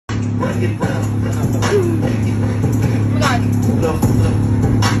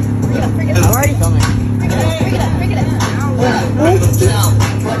It's already coming. Bring it up.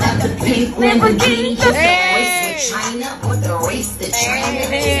 Lamborghini.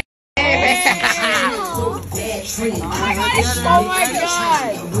 Oh my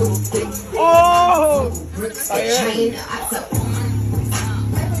god! Oh!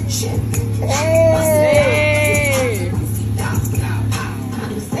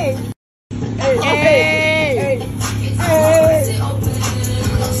 Hey!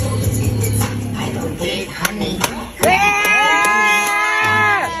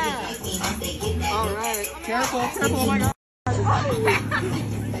 Careful, oh my god.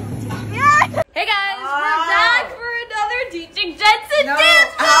 Hey guys, we're back for another Teaching Jensen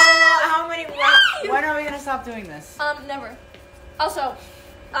dance. How many? When are we gonna stop doing this? Never. Also,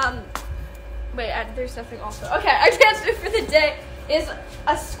 wait, there's something also. Okay, our dance move for the day is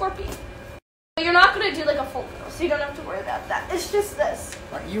a scorpion. But you're not gonna do like a full needle, so you don't have to worry about that. It's just this.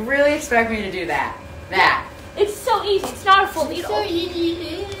 You really expect me to do that? It's so easy. It's not a full needle. So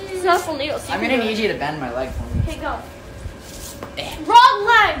easy. It's not a full needle. So I'm gonna need you to bend my leg for me. Okay, go. Wrong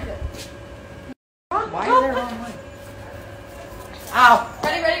leg. Why is there wrong leg? Ow!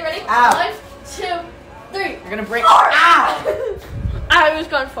 Ready? Ow. 1, 2, 3. You're gonna break. Ow! I was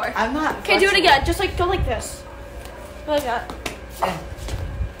going for it. I'm not. Okay, do it again. Just like go like this. Go like that.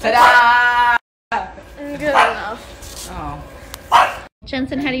 Ta-da! Good enough. Oh.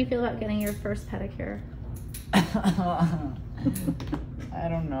 Jensen, how do you feel about getting your first pedicure? I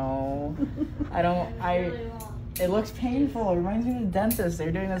don't know. It looks painful. It reminds me of the dentist.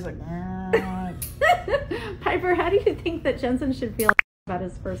 They're doing this like. Piper, how do you think that Jensen should feel about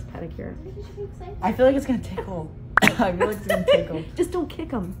his first pedicure? I feel like it's gonna tickle. I feel like it's gonna tickle. Just don't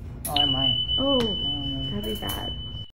kick him. Oh, I might. Oh, that'd be bad.